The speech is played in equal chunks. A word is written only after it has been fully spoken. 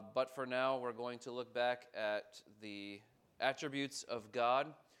but for now, we're going to look back at the attributes of God,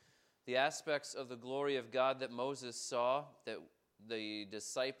 the aspects of the glory of God that Moses saw, that the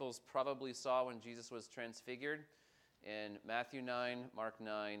disciples probably saw when Jesus was transfigured in Matthew 9, Mark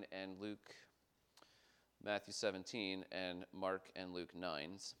 9, and Matthew 17, and Mark and Luke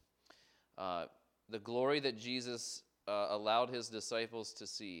 9s. The glory that Jesus allowed his disciples to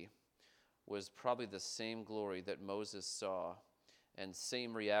see was probably the same glory that Moses saw, and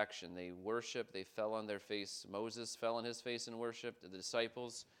same reaction. They worshiped, they fell on their face. Moses fell on his face in worship. The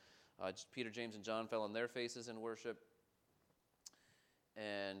disciples, Peter, James, and John, fell on their faces in worship.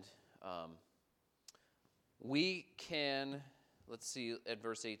 And we can, let's see at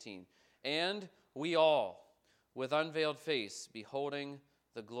verse 18, and we all, with unveiled face, beholding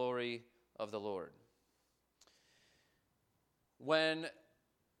the glory of the Lord. When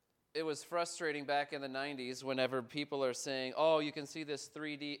it was frustrating back in the 90s whenever people are saying, oh, you can see this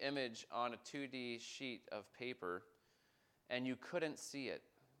 3D image on a 2D sheet of paper, and you couldn't see it,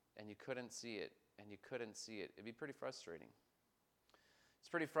 and you couldn't see it, and you couldn't see it. It'd be pretty frustrating. It's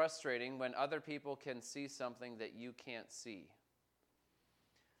pretty frustrating when other people can see something that you can't see.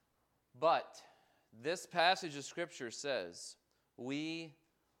 But this passage of Scripture says, we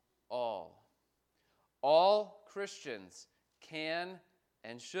all Christians can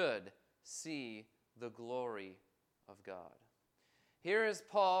and should see the glory of God. Here is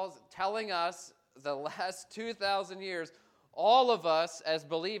Paul telling us the last 2,000 years, all of us as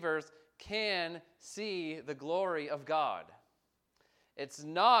believers can see the glory of God. It's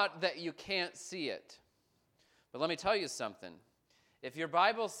not that you can't see it. But let me tell you something. If your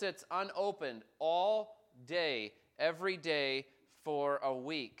Bible sits unopened all day, every day for a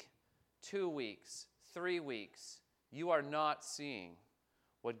week, 2 weeks, 3 weeks, you are not seeing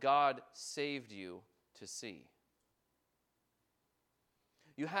what God saved you to see.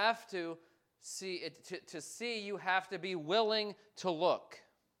 You have to see it. To see, you have to be willing to look.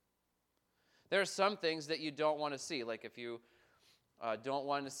 There are some things that you don't want to see, like if you don't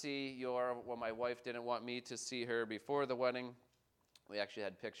want to see my wife didn't want me to see her before the wedding. We actually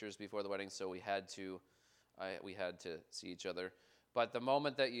had pictures before the wedding, so we had to see each other. But the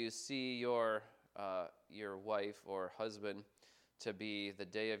moment that you see your wife or husband to be the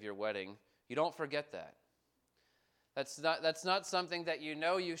day of your wedding, you don't forget that. That's not something that you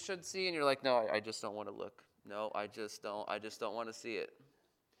know you should see, and you're like, no, I just don't want to look. No, I just don't want to see it.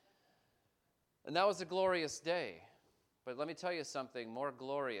 And that was a glorious day. But let me tell you something more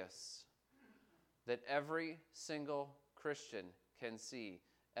glorious that every single Christian can see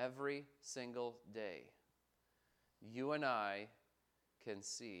every single day. You and I can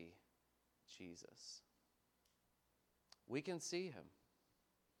see Jesus. We can see him.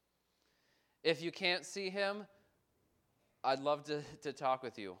 If you can't see him, I'd love to talk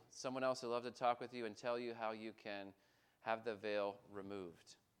with you. Someone else would love to talk with you and tell you how you can have the veil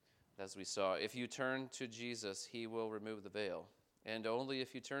removed. As we saw, if you turn to Jesus, he will remove the veil. And only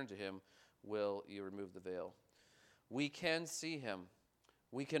if you turn to him will you remove the veil. We can see him.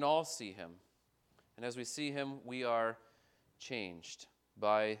 We can all see him. And as we see him, we are changed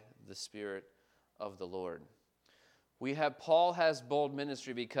by the Spirit of the Lord. Paul has bold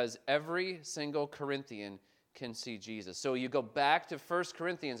ministry because every single Corinthian can see Jesus. So you go back to 1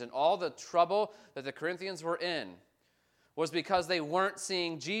 Corinthians, and all the trouble that the Corinthians were in was because they weren't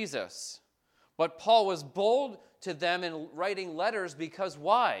seeing Jesus. But Paul was bold to them in writing letters because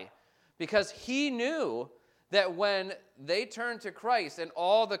why? Because he knew that when they turned to Christ, and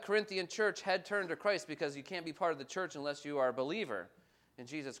all the Corinthian church had turned to Christ, because you can't be part of the church unless you are a believer in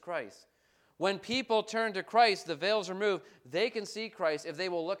Jesus Christ. When people turn to Christ, the veil's removed, they can see Christ if they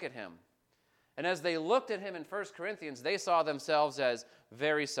will look at him. And as they looked at him in 1 Corinthians, they saw themselves as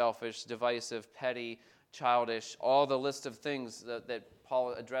very selfish, divisive, petty, childish, all the list of things that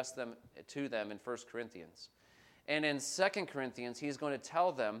Paul addressed to them in 1 Corinthians. And in 2 Corinthians, he's going to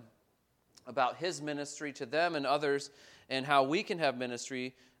tell them about his ministry to them and others, and how we can have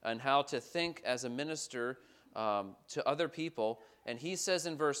ministry, and how to think as a minister to other people. And he says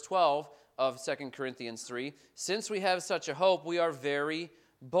in verse 12 of 2 Corinthians 3, since we have such a hope, we are very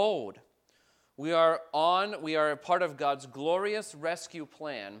bold. We are a part of God's glorious rescue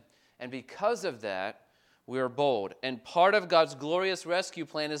plan, and because of that, we are bold. And part of God's glorious rescue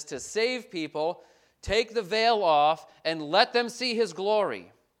plan is to save people, take the veil off, and let them see his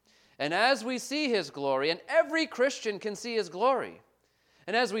glory. And as we see his glory, and every Christian can see his glory,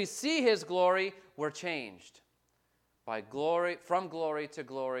 and as we see his glory, we're changed by glory, from glory to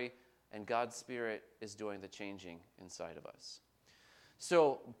glory, and God's Spirit is doing the changing inside of us.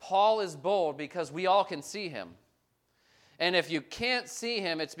 So Paul is bold because we all can see him. And if you can't see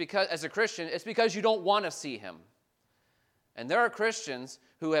him, it's because, as a Christian, it's because you don't want to see him. And there are Christians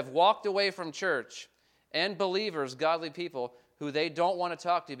who have walked away from church and believers, godly people, who they don't want to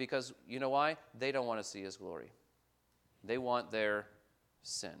talk to because, you know why? They don't want to see his glory. They want their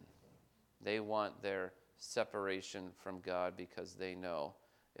sin. They want their separation from God because they know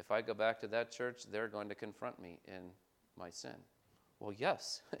if I go back to that church, they're going to confront me in my sin. Well,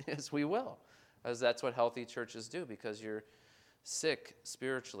 yes, yes, we will. As that's what healthy churches do, because you're sick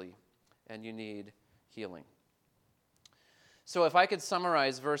spiritually and you need healing. So if I could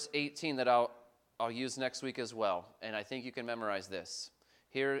summarize verse 18 that I'll use next week as well, and I think you can memorize this.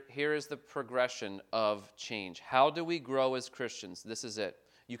 Here is the progression of change. How do we grow as Christians? This is it.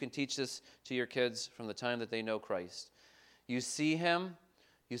 You can teach this to your kids from the time that they know Christ. You see him,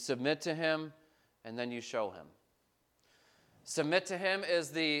 you submit to him, and then you show him. Submit to him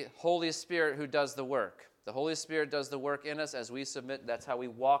is the Holy Spirit who does the work. The Holy Spirit does the work in us as we submit. That's how we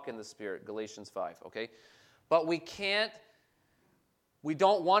walk in the Spirit, Galatians 5, okay? But we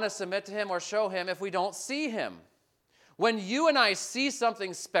don't want to submit to him or show him if we don't see him. When you and I see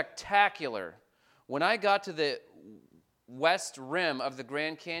something spectacular, when I got to the west rim of the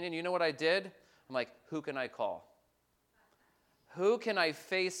Grand Canyon, you know what I did? I'm like, who can I call? Who can I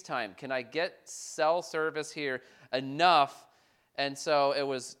FaceTime? Can I get cell service here enough? And so it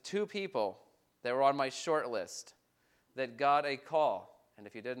was 2 people that were on my short list that got a call. And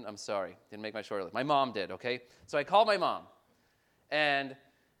if you didn't, I'm sorry. Didn't make my short list. My mom did, okay? So I called my mom. And,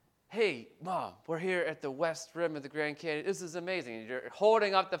 hey, Mom, we're here at the west rim of the Grand Canyon. This is amazing. You're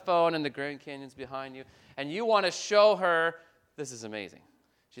holding up the phone and the Grand Canyon's behind you. And you want to show her, this is amazing.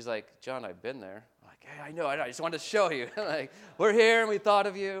 She's like, John, I've been there. I'm like, hey, I know. I just wanted to show you. Like, we're here and we thought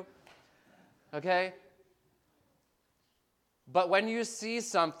of you. Okay? But when you see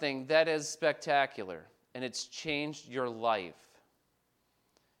something that is spectacular and it's changed your life,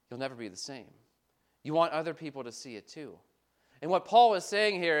 you'll never be the same. You want other people to see it too. And what Paul is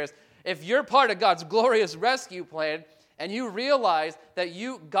saying here is, if you're part of God's glorious rescue plan and you realize that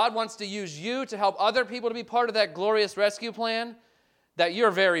God wants to use you to help other people to be part of that glorious rescue plan, that you're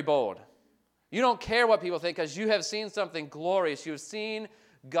very bold. You don't care what people think because you have seen something glorious. You've seen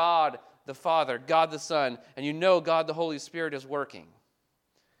God the Father, God the Son, and you know God the Holy Spirit is working.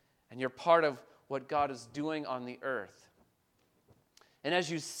 And you're part of what God is doing on the earth. And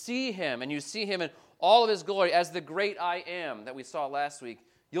as you see him, and you see him in all of his glory as the great I am that we saw last week,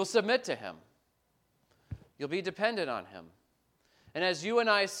 you'll submit to him. You'll be dependent on him. And as you and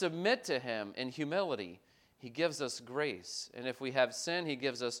I submit to him in humility, he gives us grace. And if we have sin, he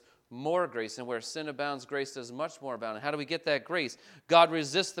gives us more grace. And where sin abounds, grace does much more abound. And how do we get that grace? God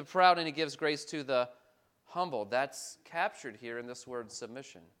resists the proud and he gives grace to the humble. That's captured here in this word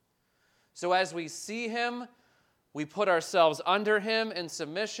submission. So as we see him, we put ourselves under him in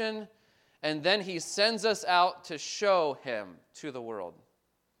submission, and then he sends us out to show him to the world.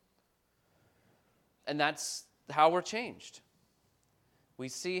 And that's how we're changed. We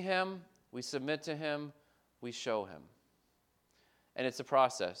see him, we submit to him, we show him. And it's a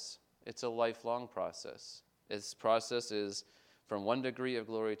process. It's a lifelong process. This process is from one degree of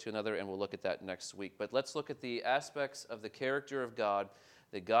glory to another, and we'll look at that next week. But let's look at the aspects of the character of God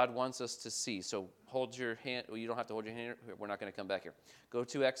that God wants us to see. So hold your hand. Well, you don't have to hold your hand. We're not going to come back here. Go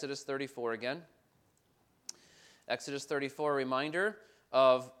to Exodus 34 again. Exodus 34, a reminder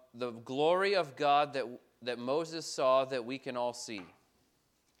of the glory of God that Moses saw that we can all see.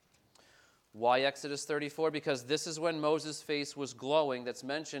 Why Exodus 34? Because this is when Moses' face was glowing, that's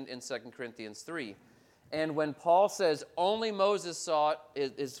mentioned in 2 Corinthians 3. And when Paul says only Moses saw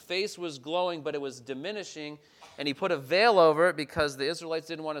it, his face was glowing, but it was diminishing, and he put a veil over it because the Israelites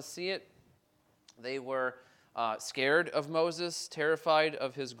didn't want to see it. They were scared of Moses, terrified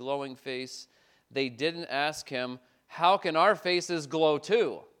of his glowing face. They didn't ask him, how can our faces glow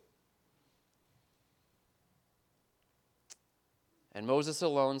too? And Moses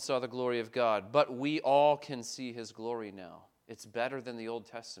alone saw the glory of God, but we all can see his glory now. It's better than the Old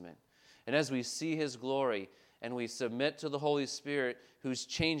Testament. And as we see his glory and we submit to the Holy Spirit who's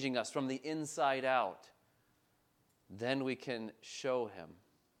changing us from the inside out, then we can show him.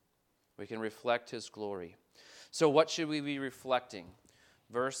 We can reflect his glory. So what should we be reflecting?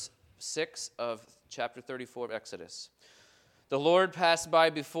 Verse 6 of chapter 34 of Exodus. The Lord passed by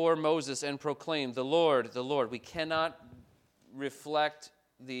before Moses and proclaimed, the Lord, the Lord. We cannot reflect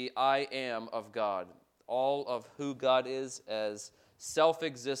the I am of God. All of who God is as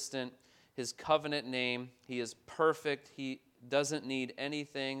self-existent, his covenant name. He is perfect. He doesn't need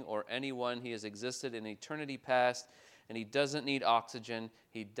anything or anyone. He has existed in eternity past, and he doesn't need oxygen.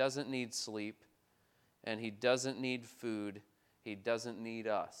 He doesn't need sleep. and he doesn't need food. He doesn't need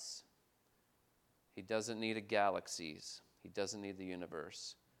us. He doesn't need galaxies. He doesn't need the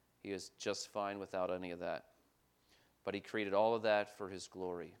universe. He is just fine without any of that. But he created all of that for his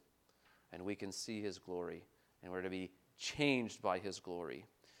glory. And we can see his glory. And we're to be changed by his glory.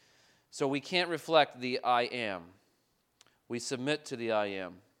 So we can't reflect the I am. We submit to the I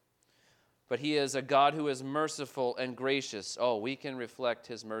am. But he is a God who is merciful and gracious. Oh, we can reflect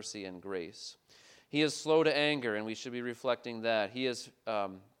his mercy and grace. He is slow to anger, and we should be reflecting that. He is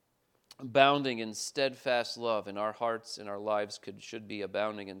abounding in steadfast love, and our hearts and our lives should be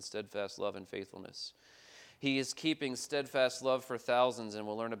abounding in steadfast love and faithfulness. He is keeping steadfast love for thousands, and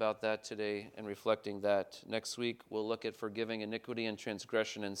we'll learn about that today and reflecting that. Next week, we'll look at forgiving iniquity and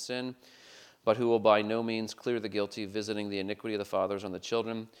transgression and sin, but who will by no means clear the guilty, visiting the iniquity of the fathers on the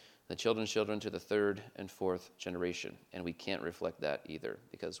children's children to the third and fourth generation. And we can't reflect that either,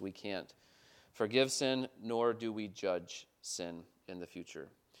 because we can't forgive sin, nor do we judge sin in the future.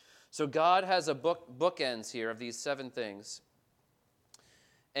 So God has a bookends here of these 7 things.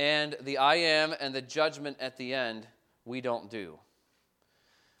 And the I am and the judgment at the end, we don't do.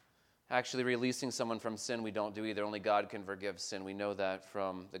 Actually, releasing someone from sin, we don't do either. Only God can forgive sin. We know that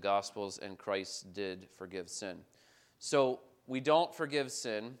from the Gospels, and Christ did forgive sin. So we don't forgive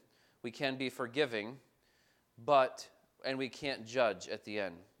sin. We can be forgiving, and we can't judge at the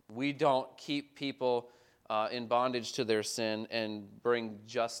end. We don't keep people in bondage to their sin and bring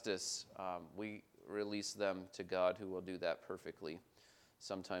justice. We release them to God, who will do that perfectly,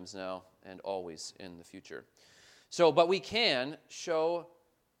 sometimes now and always in the future. But we can show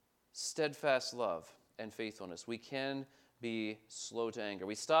steadfast love and faithfulness. We can be slow to anger.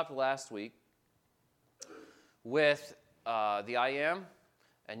 We stopped last week with the I am,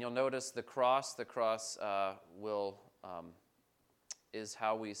 and you'll notice the cross. The cross is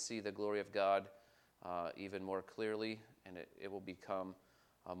how we see the glory of God even more clearly, and it will become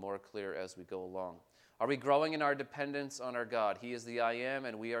more clear as we go along. Are we growing in our dependence on our God? He is the I am,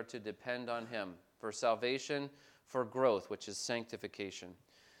 and we are to depend on him for salvation, for growth, which is sanctification.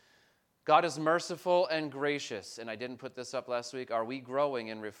 God is merciful and gracious, and I didn't put this up last week. Are we growing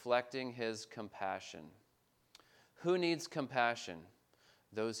in reflecting his compassion? Who needs compassion?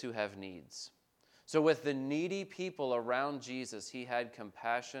 Those who have needs. So with the needy people around Jesus, he had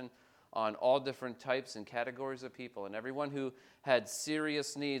compassion on all different types and categories of people. And everyone who had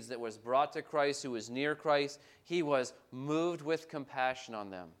serious needs that was brought to Christ, who was near Christ, he was moved with compassion on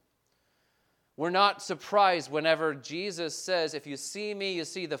them. We're not surprised whenever Jesus says, if you see me, you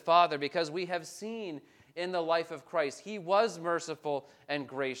see the Father, because we have seen in the life of Christ, he was merciful and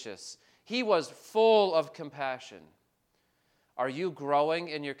gracious. He was full of compassion. Are you growing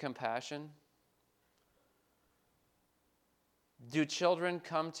in your compassion? Do children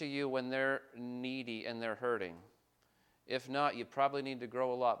come to you when they're needy and they're hurting? If not, you probably need to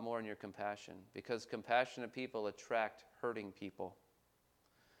grow a lot more in your compassion, because compassionate people attract hurting people.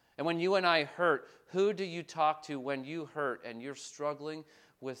 And when you and I hurt, who do you talk to when you hurt and you're struggling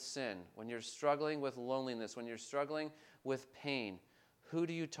with sin, when you're struggling with loneliness, when you're struggling with pain? Who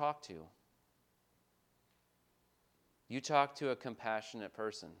do you talk to? You talk to a compassionate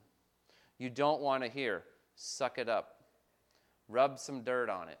person. You don't want to hear, suck it up, rub some dirt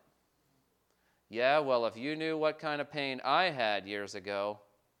on it. Yeah, well, if you knew what kind of pain I had years ago,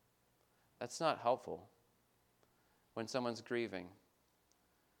 that's not helpful when someone's grieving.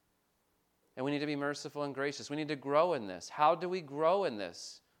 And we need to be merciful and gracious. We need to grow in this. How do we grow in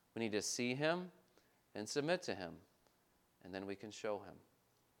this? We need to see him and submit to him, and then we can show him.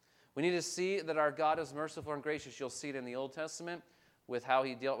 We need to see that our God is merciful and gracious. You'll see it in the Old Testament with how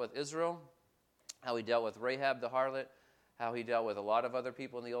he dealt with Israel, how he dealt with Rahab the harlot, how he dealt with a lot of other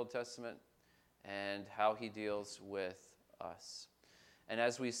people in the Old Testament, and how he deals with us. And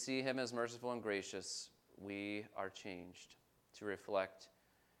as we see him as merciful and gracious, we are changed to reflect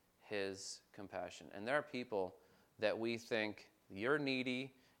his compassion. And there are people that we think, you're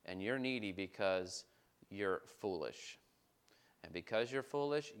needy, and you're needy because you're foolish. And because you're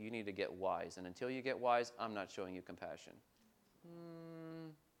foolish, you need to get wise. And until you get wise, I'm not showing you compassion.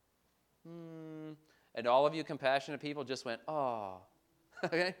 And all of you compassionate people just went, oh.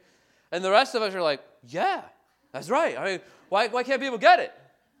 Okay? And the rest of us are like, yeah, that's right. I mean, why can't people get it?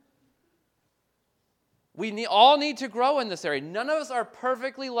 We all need to grow in this area. None of us are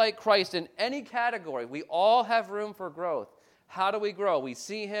perfectly like Christ in any category. We all have room for growth. How do we grow? We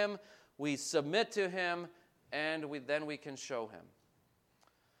see him, we submit to him, and then we can show him.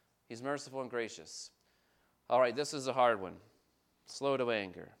 He's merciful and gracious. All right, this is a hard one. Slow to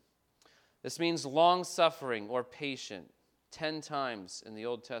anger. This means long-suffering or patient, 10 times in the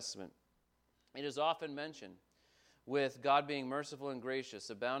Old Testament. It is often mentioned with God being merciful and gracious,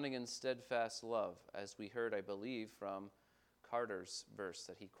 abounding in steadfast love, as we heard, I believe, from Carter's verse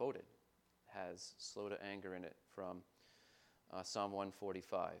that he quoted, has slow to anger in it from Psalm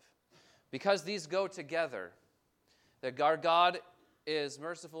 145. Because these go together, that our God is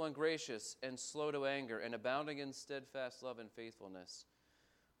merciful and gracious and slow to anger and abounding in steadfast love and faithfulness.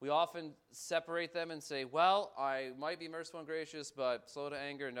 We often separate them and say, well, I might be merciful and gracious, but slow to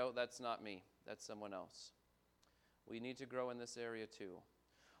anger, no, that's not me. That's someone else. We need to grow in this area too.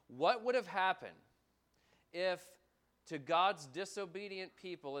 What would have happened if to God's disobedient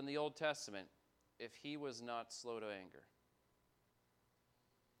people in the Old Testament, if he was not slow to anger?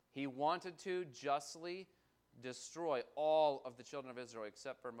 He wanted to justly destroy all of the children of Israel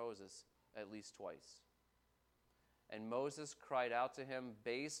except for Moses at least twice. And Moses cried out to him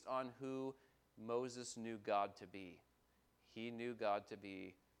based on who Moses knew God to be. He knew God to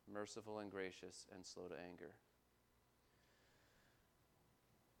be merciful and gracious and slow to anger.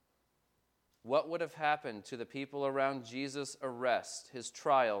 What would have happened to the people around Jesus' arrest, his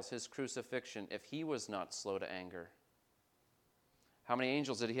trials, his crucifixion, if he was not slow to anger? How many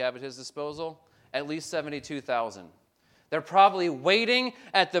angels did he have at his disposal? At least 72,000. They're probably waiting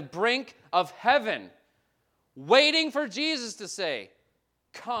at the brink of heaven, waiting for Jesus to say,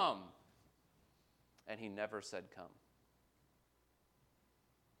 come. And he never said come.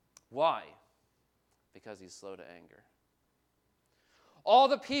 Why? Because he's slow to anger. All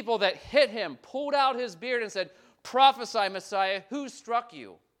the people that hit him pulled out his beard and said, prophesy, Messiah, who struck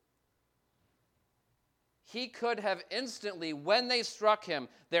you? He could have instantly, when they struck him,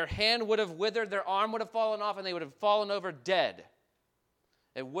 their hand would have withered, their arm would have fallen off, and they would have fallen over dead.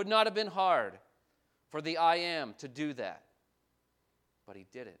 It would not have been hard for the I Am to do that. But he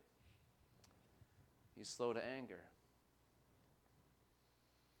did it. He's slow to anger.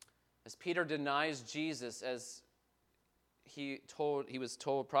 As Peter denies Jesus, as he was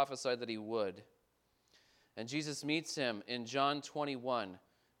told, prophesied that he would. And Jesus meets him in John 21.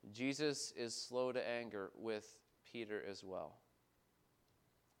 Jesus is slow to anger with Peter as well,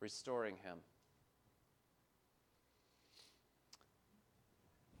 restoring him.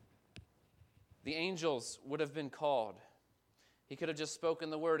 The angels would have been called. He could have just spoken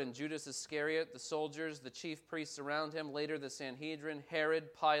the word, and Judas Iscariot, the soldiers, the chief priests around him, later the Sanhedrin, Herod,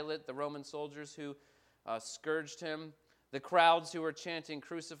 Pilate, the Roman soldiers who scourged him, the crowds who were chanting,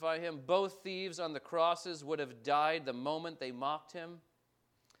 crucify him. Both thieves on the crosses would have died the moment they mocked him.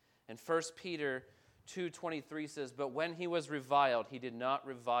 And 1 Peter 2:23 says, but when he was reviled, he did not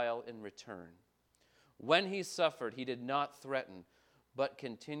revile in return. When he suffered, he did not threaten, but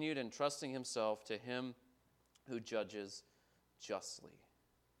continued entrusting himself to him who judges justly.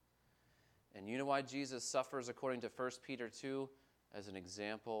 And you know why Jesus suffers according to 1 Peter 2? As an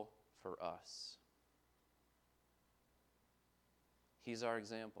example for us. He's our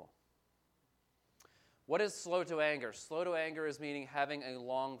example. What is slow to anger? Slow to anger is meaning having a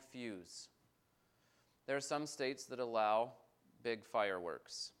long fuse. There are some states that allow big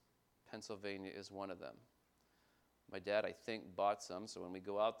fireworks. Pennsylvania is one of them. My dad, I think, bought some, so when we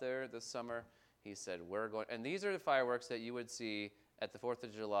go out there this summer, he said, we're going, and these are the fireworks that you would see at the 4th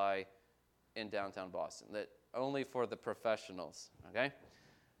of July in downtown Boston, that only for the professionals, okay?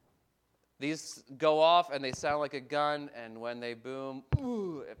 These go off, and they sound like a gun, and when they boom,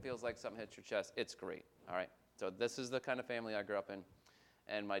 ooh, it feels like something hits your chest. It's great, all right? So this is the kind of family I grew up in,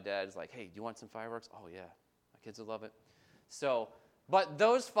 and my dad's like, hey, do you want some fireworks? Oh, yeah, my kids will love it. So, but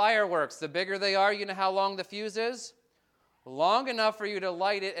those fireworks, the bigger they are, you know how long the fuse is? Long enough for you to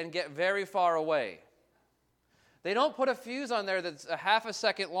light it and get very far away. They don't put a fuse on there that's a half a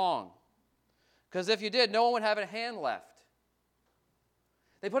second long, because if you did, no one would have a hand left.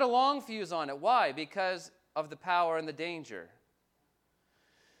 They put a long fuse on it. Why? Because of the power and the danger.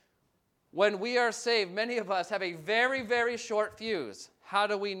 When we are saved, many of us have a very, very short fuse. How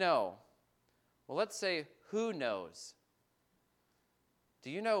do we know? Well, let's say, who knows? Do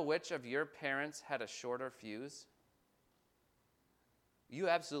you know which of your parents had a shorter fuse? You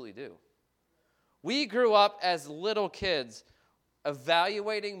absolutely do. We grew up as little kids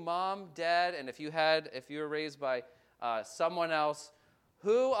evaluating mom, dad, and if you were raised by someone else,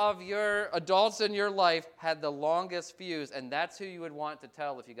 who of your adults in your life had the longest fuse, and that's who you would want to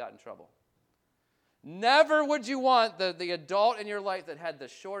tell if you got in trouble. Never would you want the adult in your life that had the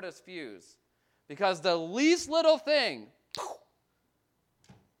shortest fuse, because the least little thing,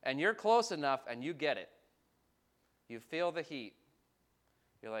 and you're close enough and you get it. You feel the heat.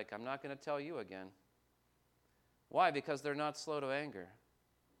 You're like, I'm not going to tell you again. Why? Because they're not slow to anger.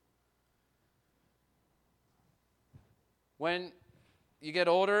 When you get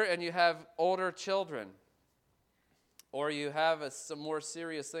older and you have older children, or you have some more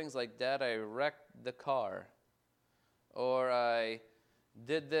serious things like, Dad, I wrecked the car, or I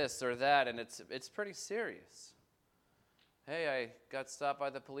did this or that, and it's pretty serious. Hey, I got stopped by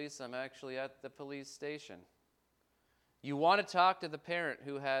the police. I'm actually at the police station. You want to talk to the parent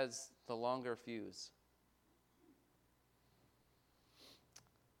who has the longer fuse.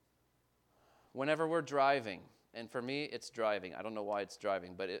 Whenever we're driving, and for me, it's driving. I don't know why it's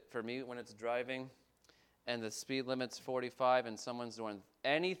driving, but for me, when it's driving and the speed limit's 45 and someone's doing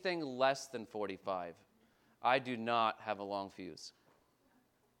anything less than 45, I do not have a long fuse.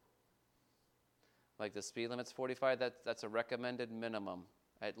 Like the speed limit's 45, that's a recommended minimum.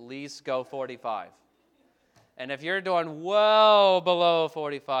 At least go 45. And if you're doing well below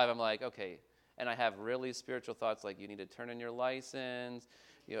 45, I'm like, okay. And I have really spiritual thoughts like, you need to turn in your license.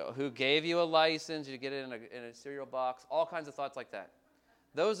 You know, who gave you a license? You get it in a cereal box. All kinds of thoughts like that.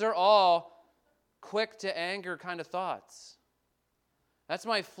 Those are all quick to anger kind of thoughts. That's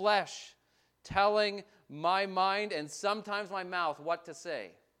my flesh telling my mind and sometimes my mouth what to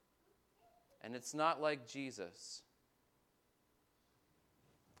say. And it's not like Jesus.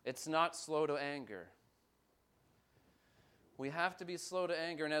 It's not slow to anger. We have to be slow to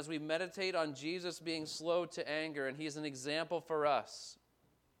anger. And as we meditate on Jesus being slow to anger, and he's an example for us,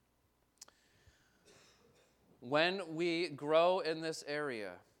 when we grow in this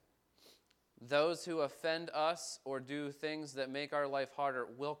area, those who offend us or do things that make our life harder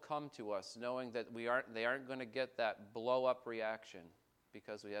will come to us, knowing that they aren't going to get that blow-up reaction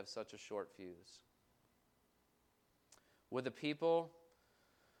because we have such a short fuse. Would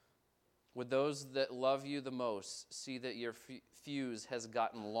those that love you the most see that your fuse has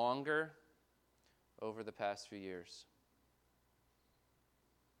gotten longer over the past few years?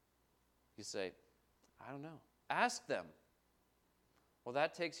 You say, I don't know. Ask them. Well,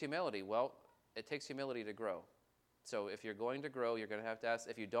 that takes humility. Well, it takes humility to grow. So if you're going to grow, you're going to have to ask.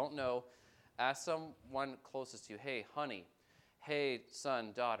 If you don't know, ask someone closest to you. Hey, honey. Hey,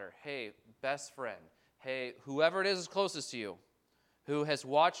 son, daughter. Hey, best friend. Hey, whoever it is closest to you who has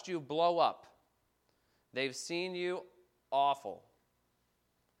watched you blow up. They've seen you awful.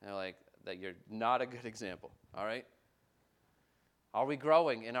 And like that you're not a good example, all right? Are we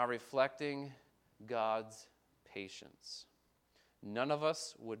growing and are reflecting God's patience? None of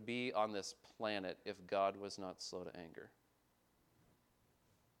us would be on this planet if God was not slow to anger.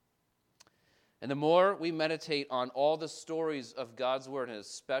 And the more we meditate on all the stories of God's word, and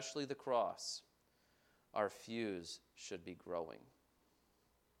especially the cross, our fuse should be growing.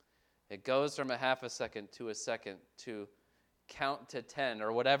 It goes from a half a second to a second to count to 10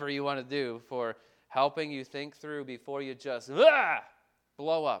 or whatever you want to do for helping you think through before you just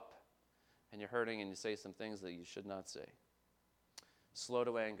blow up and you're hurting and you say some things that you should not say. Slow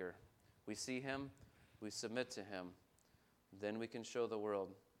to anger. We see him, we submit to him, then we can show the world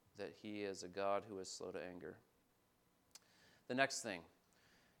that he is a God who is slow to anger. The next thing,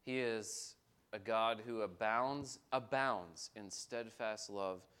 he is a God who abounds in steadfast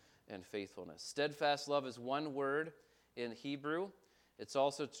love and faithfulness. Steadfast love is one word in Hebrew. It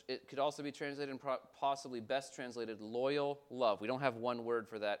could also be translated and possibly best translated loyal love. We don't have one word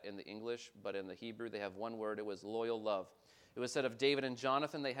for that in the English, but in the Hebrew they have one word. It was loyal love. It was said of David and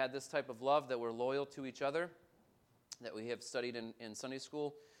Jonathan, they had this type of love that were loyal to each other, that we have studied in Sunday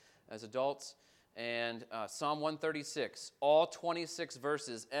school as adults. And Psalm 136, all 26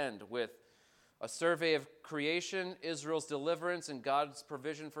 verses end with a survey of creation, Israel's deliverance, and God's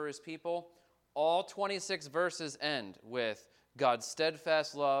provision for his people. All 26 verses end with God's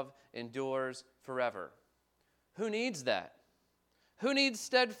steadfast love endures forever. Who needs that? Who needs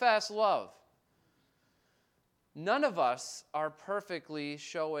steadfast love? None of us are perfectly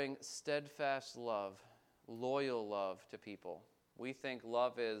showing steadfast love, loyal love to people. We think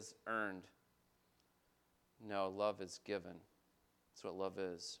love is earned. No, love is given. That's what love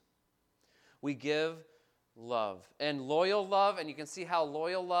is. We give love. And loyal love, and you can see how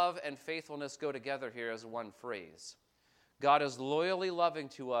loyal love and faithfulness go together here as one phrase. God is loyally loving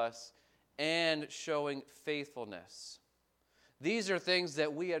to us and showing faithfulness. These are things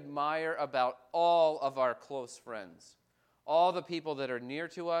that we admire about all of our close friends. All the people that are near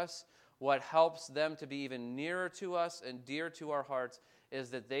to us, what helps them to be even nearer to us and dear to our hearts is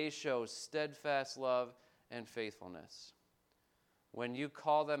that they show steadfast love and faithfulness. When you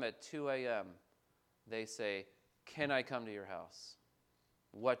call them at 2 a.m., they say, "Can I come to your house?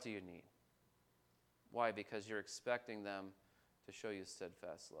 What do you need?" Why? Because you're expecting them to show you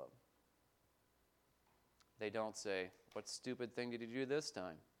steadfast love. They don't say, "What stupid thing did you do this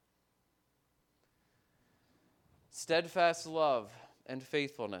time?" Steadfast love and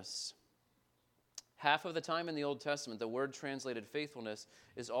faithfulness. Half of the time in the Old Testament, the word translated faithfulness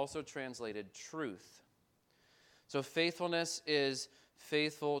is also translated truth. So faithfulness is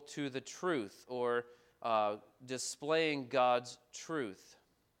faithful to the truth, or displaying God's truth.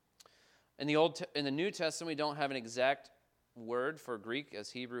 In the New Testament, we don't have an exact word for Greek, as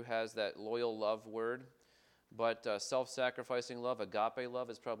Hebrew has that loyal love word, but self-sacrificing love, agape love,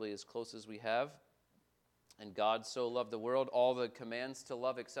 is probably as close as we have. And God so loved the world. All the commands to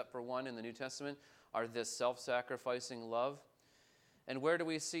love, except for one in the New Testament, are this self-sacrificing love. And where do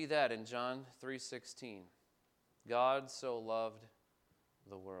we see that? In John 3:16. God so loved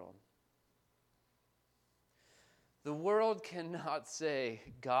the world. The world cannot say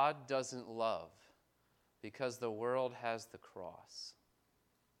God doesn't love, because the world has the cross.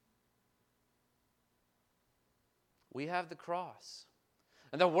 We have the cross.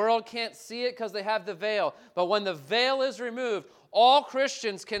 And the world can't see it because they have the veil. But when the veil is removed, all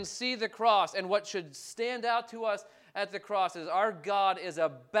Christians can see the cross. And what should stand out to us at the cross is our God is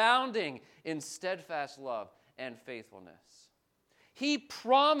abounding in steadfast love and faithfulness. He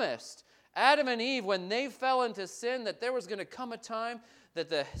promised Adam and Eve, when they fell into sin, that there was going to come a time that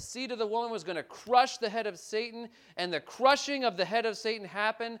the seed of the woman was going to crush the head of Satan, and the crushing of the head of Satan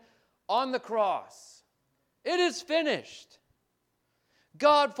happened on the cross. It is finished.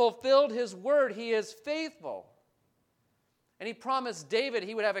 God fulfilled his word. He is faithful. And he promised David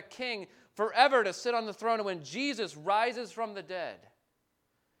he would have a king forever to sit on the throne. And when Jesus rises from the dead,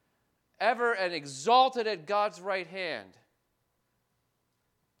 ever and exalted at God's right hand,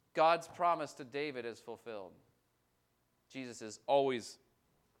 God's promise to David is fulfilled. Jesus is always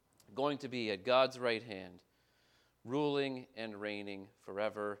going to be at God's right hand, ruling and reigning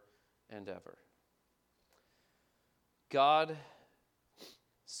forever and ever. God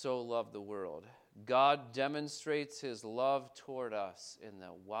so loved the world. God demonstrates his love toward us in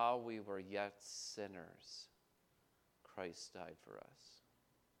that while we were yet sinners, Christ died for us.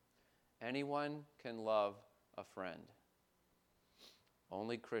 Anyone can love a friend.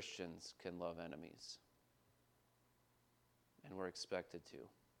 Only Christians can love enemies. And we're expected to.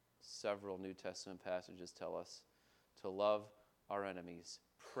 Several New Testament passages tell us to love our enemies,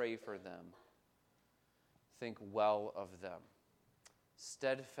 pray for them, think well of them.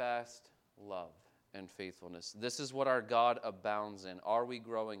 Steadfast love and faithfulness. This is what our God abounds in. Are we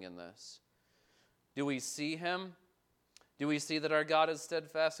growing in this? Do we see him? Do we see that our God is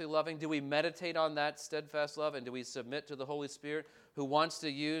steadfastly loving? Do we meditate on that steadfast love? And do we submit to the Holy Spirit, who wants to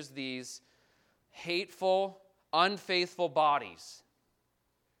use these hateful, unfaithful bodies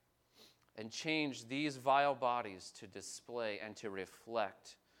and change these vile bodies to display and to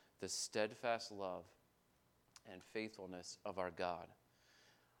reflect the steadfast love and faithfulness of our God?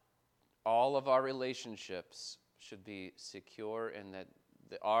 All of our relationships should be secure in that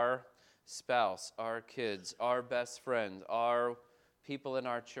our spouse, our kids, our best friend, our people in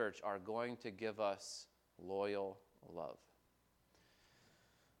our church are going to give us loyal love.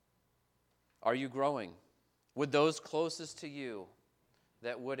 Are you growing? Would those closest to you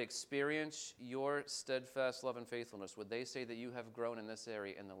that would experience your steadfast love and faithfulness, would they say that you have grown in this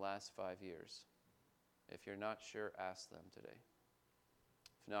area in the last 5 years? If you're not sure, ask them today.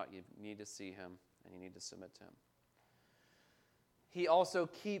 If not, you need to see him and you need to submit to him. He also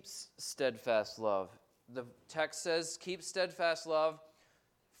keeps steadfast love. The text says, keep steadfast love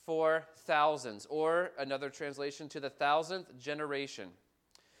for thousands, or another translation, to the 1,000th generation.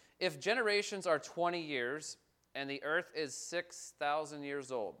 If generations are 20 years and the earth is 6,000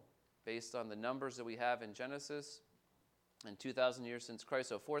 years old, based on the numbers that we have in Genesis, and 2,000 years since Christ,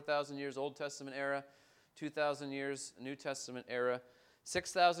 so 4,000 years Old Testament era, 2,000 years New Testament era,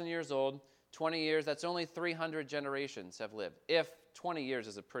 6,000 years old, 20 years, that's only 300 generations have lived. If 20 years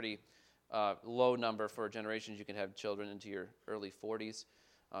is a pretty low number for generations, you can have children into your early 40s,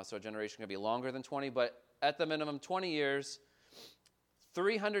 so a generation can be longer than 20, but at the minimum 20 years,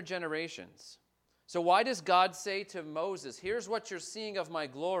 300 generations. So why does God say to Moses, here's what you're seeing of my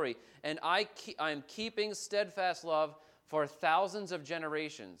glory, and I'm keeping steadfast love for thousands of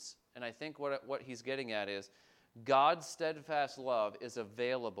generations? And I think what he's getting at is God's steadfast love is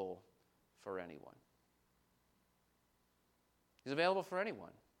available for anyone. He's available for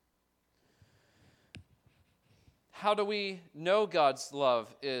anyone. How do we know God's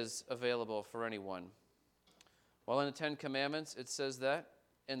love is available for anyone? Well, in the Ten Commandments, it says that.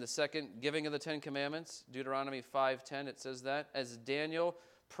 In the second giving of the Ten Commandments, Deuteronomy 5:10, it says that. As Daniel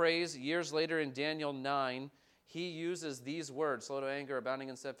prays years later in Daniel 9, he uses these words, slow to anger, abounding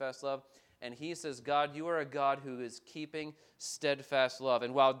in steadfast love, and he says, God, you are a God who is keeping steadfast love.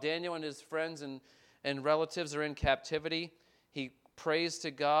 And while Daniel and his friends and relatives are in captivity, he prays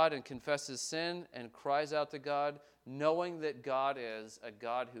to God and confesses sin and cries out to God, knowing that God is a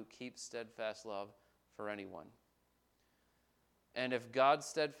God who keeps steadfast love for anyone. And if God's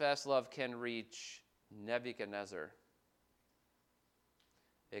steadfast love can reach Nebuchadnezzar,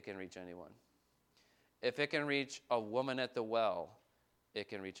 it can reach anyone. If it can reach a woman at the well, it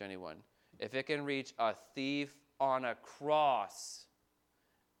can reach anyone. If it can reach a thief on a cross,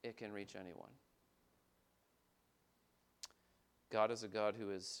 it can reach anyone. God is a God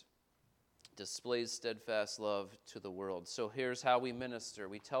who displays steadfast love to the world. So here's how we minister.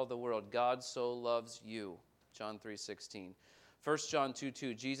 We tell the world, God so loves you. John 3:16. 1 John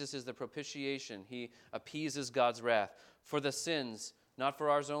 2:2, Jesus is the propitiation. He appeases God's wrath for the sins, not for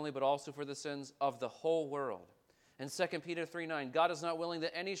ours only, but also for the sins of the whole world. And 2 Peter 3:9, God is not willing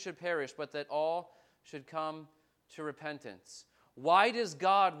that any should perish, but that all should come to repentance. Why does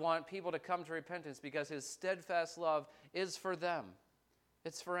God want people to come to repentance? Because his steadfast love is for them.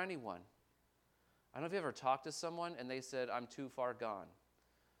 It's for anyone. I don't know if you ever talked to someone and they said, I'm too far gone.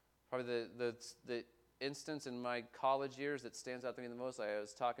 Probably the instance in my college years that stands out to me the most, I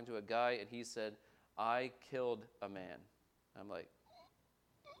was talking to a guy and he said, I killed a man. I'm like,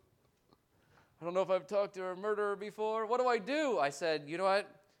 I don't know if I've talked to a murderer before. What do I do? I said, you know what?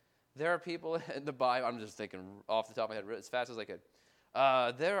 There are people in the Bible, I'm just thinking off the top of my head as fast as I could.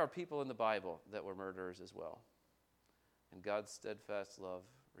 There are people in the Bible that were murderers as well. And God's steadfast love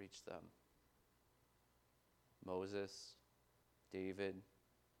reached them. Moses, David,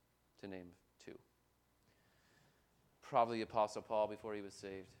 to name two. Probably the Apostle Paul before he was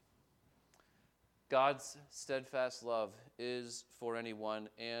saved. God's steadfast love is for anyone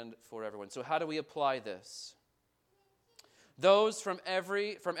and for everyone. So how do we apply this? Those from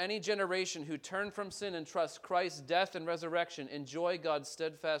any generation who turn from sin and trust Christ's death and resurrection enjoy God's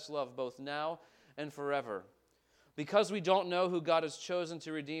steadfast love both now and forever. Because we don't know who God has chosen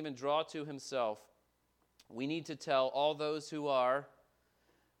to redeem and draw to himself, we need to tell all those who are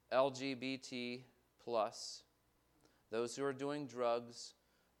LGBT+, those who are doing drugs,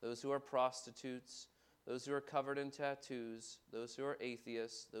 those who are prostitutes, those who are covered in tattoos, those who are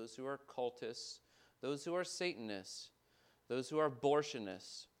atheists, those who are cultists, those who are Satanists, those who are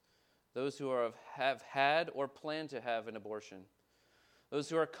abortionists, those who have had or plan to have an abortion, those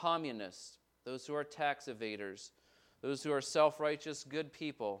who are communists, those who are tax evaders, those who are self-righteous good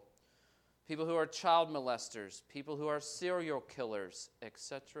people, people who are child molesters, people who are serial killers,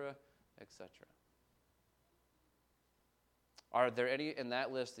 etc., etc. Are there any in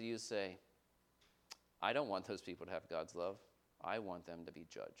that list that you say, I don't want those people to have God's love. I want them to be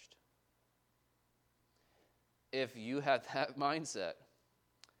judged? If you have that mindset,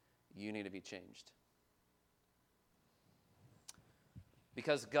 you need to be changed.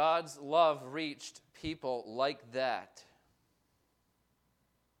 Because God's love reached people like that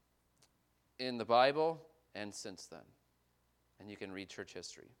in the Bible and since then. And you can read church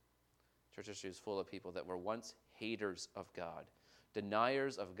history. Church history is full of people that were once haters of God,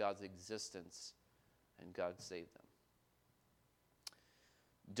 deniers of God's existence, and God saved them.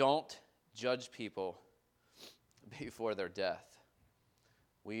 Don't judge people before their death.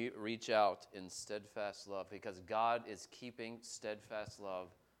 We reach out in steadfast love because God is keeping steadfast love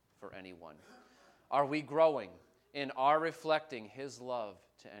for anyone. Are we growing in our reflecting his love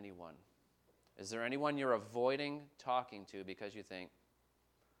to anyone? Is there anyone you're avoiding talking to because you think,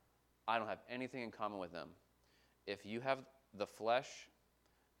 I don't have anything in common with them? If you have the flesh,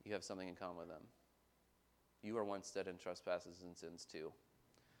 you have something in common with them. You were once dead in trespasses and sins too.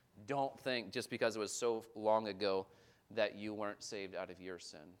 Don't think just because it was so long ago that you weren't saved out of your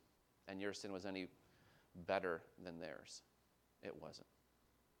sin and your sin was any better than theirs. It wasn't.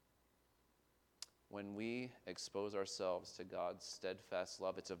 When we expose ourselves to God's steadfast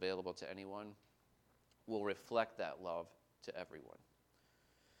love, it's available to anyone. We'll reflect that love to everyone.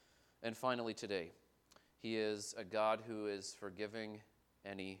 And finally today, he is a God who is forgiving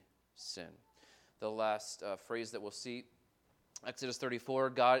any sin. The last phrase that we'll see, Exodus 34,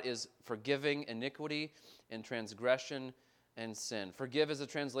 God is forgiving iniquity and transgression and sin. Forgive is a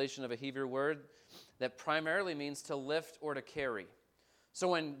translation of a Hebrew word that primarily means to lift or to carry. So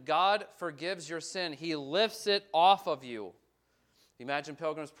when God forgives your sin, he lifts it off of you. Imagine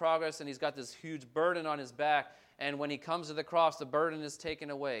Pilgrim's Progress, and he's got this huge burden on his back, and when he comes to the cross, the burden is taken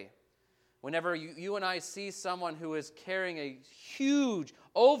away. Whenever you and I see someone who is carrying a huge,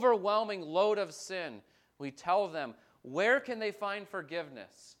 overwhelming load of sin, we tell them, where can they find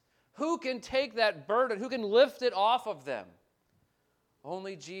forgiveness? Who can take that burden? Who can lift it off of them?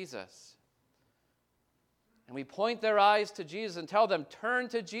 Only Jesus. And we point their eyes to Jesus and tell them, turn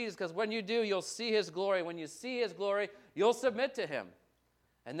to Jesus, because when you do, you'll see his glory. When you see his glory, you'll submit to him.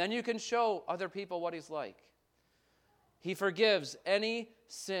 And then you can show other people what he's like. He forgives any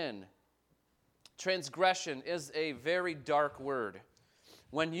sin. Transgression is a very dark word.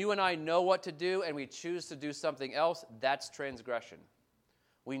 When you and I know what to do and we choose to do something else, that's transgression.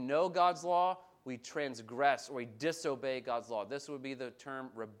 We know God's law, we transgress or we disobey God's law. This would be the term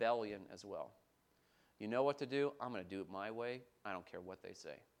rebellion as well. You know what to do, I'm going to do it my way. I don't care what they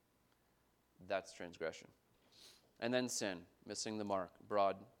say. That's transgression. And then sin, missing the mark,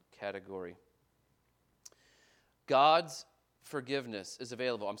 broad category. God's forgiveness is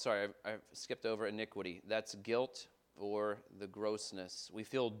available. I'm sorry, I skipped over iniquity. That's guilt or the grossness. We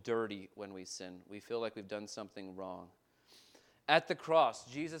feel dirty when we sin. We feel like we've done something wrong. At the cross,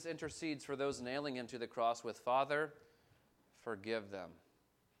 Jesus intercedes for those nailing him to the cross with, Father, forgive them.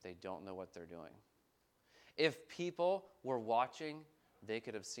 They don't know what they're doing. If people were watching, they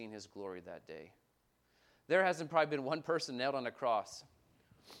could have seen his glory that day. There hasn't probably been one person nailed on a cross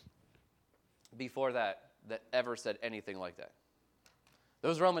before that ever said anything like that.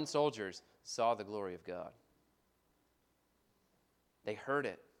 Those Roman soldiers saw the glory of God. They heard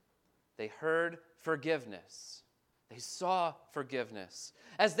it. They heard forgiveness. They saw forgiveness.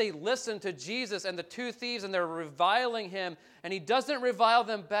 As they listened to Jesus and the two thieves and they're reviling him, and he doesn't revile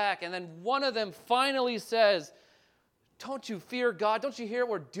them back, and then one of them finally says, don't you fear God? Don't you hear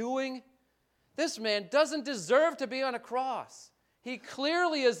what we're doing? This man doesn't deserve to be on a cross. He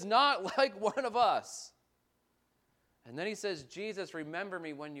clearly is not like one of us. And then he says, Jesus, remember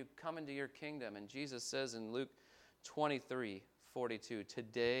me when you come into your kingdom. And Jesus says in Luke 23:42,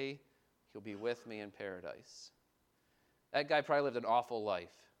 today you'll be with me in paradise. That guy probably lived an awful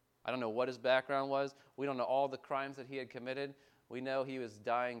life. I don't know what his background was. We don't know all the crimes that he had committed. We know he was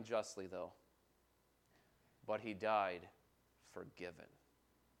dying justly, though. But he died forgiven.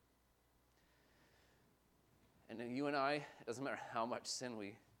 And you and I, it doesn't matter how much sin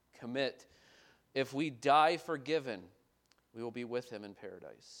we commit, if we die forgiven, we will be with him in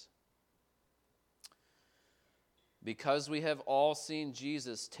paradise. Because we have all seen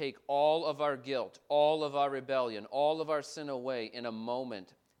Jesus take all of our guilt, all of our rebellion, all of our sin away in a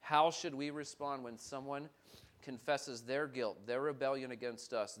moment, how should we respond when someone confesses their guilt, their rebellion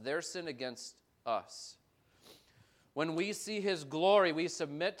against us, their sin against us? When we see his glory, we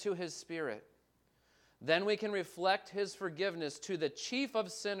submit to his Spirit. Then we can reflect his forgiveness to the chief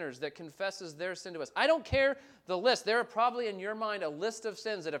of sinners that confesses their sin to us. I don't care the list. There are probably in your mind a list of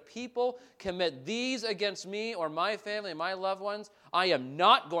sins that if people commit these against me or my family and my loved ones, I am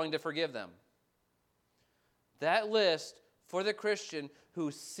not going to forgive them. That list for the Christian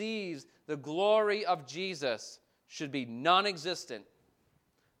who sees the glory of Jesus should be non-existent.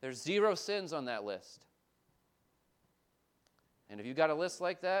 There's 0 sins on that list. And if you've got a list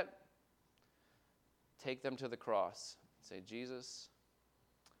like that, take them to the cross. Say, Jesus,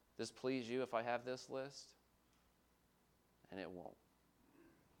 this please you if I have this list? And it won't.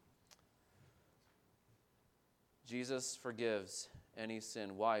 Jesus forgives any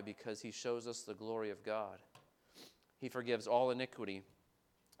sin. Why? Because he shows us the glory of God. He forgives all iniquity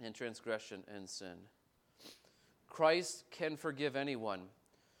and transgression and sin. Christ can forgive anyone.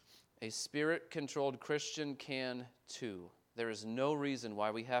 A Spirit-controlled Christian can too. There is no reason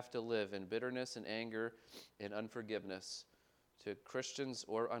why we have to live in bitterness and anger and unforgiveness to Christians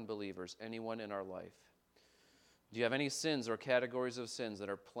or unbelievers, anyone in our life. Do you have any sins or categories of sins that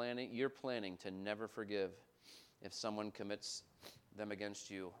you're planning to never forgive if someone commits them against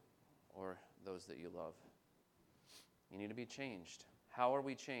you or those that you love? You need to be changed. How are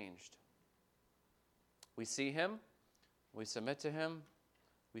we changed? We see him, we submit to him,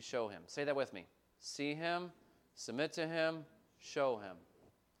 we show him. Say that with me. See him, submit to him, show him.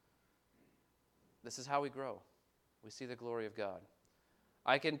 This is how we grow. We see the glory of God.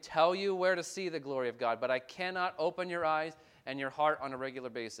 I can tell you where to see the glory of God, but I cannot open your eyes and your heart on a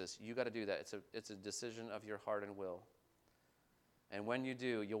regular basis. You got to do that. It's a decision of your heart and will. And when you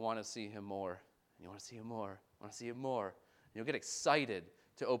do, you'll want to see him more. You want to see him more. I want to see him more. You'll get excited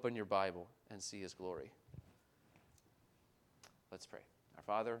to open your Bible and see his glory. Let's pray. Our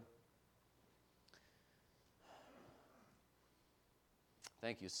Father,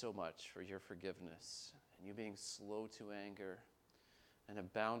 thank you so much for your forgiveness and you being slow to anger and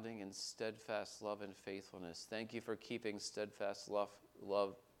abounding in steadfast love and faithfulness. Thank you for keeping steadfast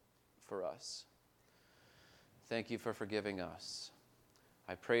love for us. Thank you for forgiving us.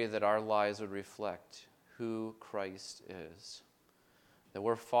 I pray that our lives would reflect who Christ is, that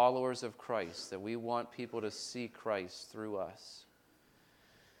we're followers of Christ, that we want people to see Christ through us.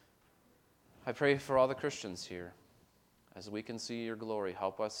 I I pray for all the Christians here. As we can see your glory,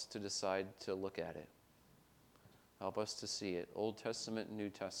 help us to decide to look at it. Help us to see it, Old Testament, New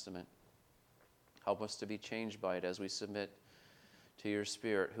Testament. Help us to be changed by it as we submit to your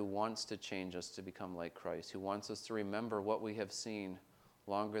Spirit, who wants to change us to become like Christ, who wants us to remember what we have seen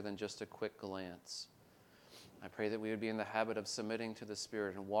longer than just a quick glance. I pray that we would be in the habit of submitting to the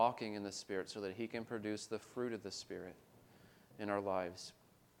Spirit and walking in the Spirit so that he can produce the fruit of the Spirit in our lives.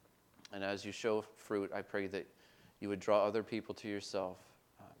 And as you show fruit, I pray that you would draw other people to yourself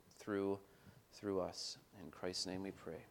through us. In Christ's name we pray.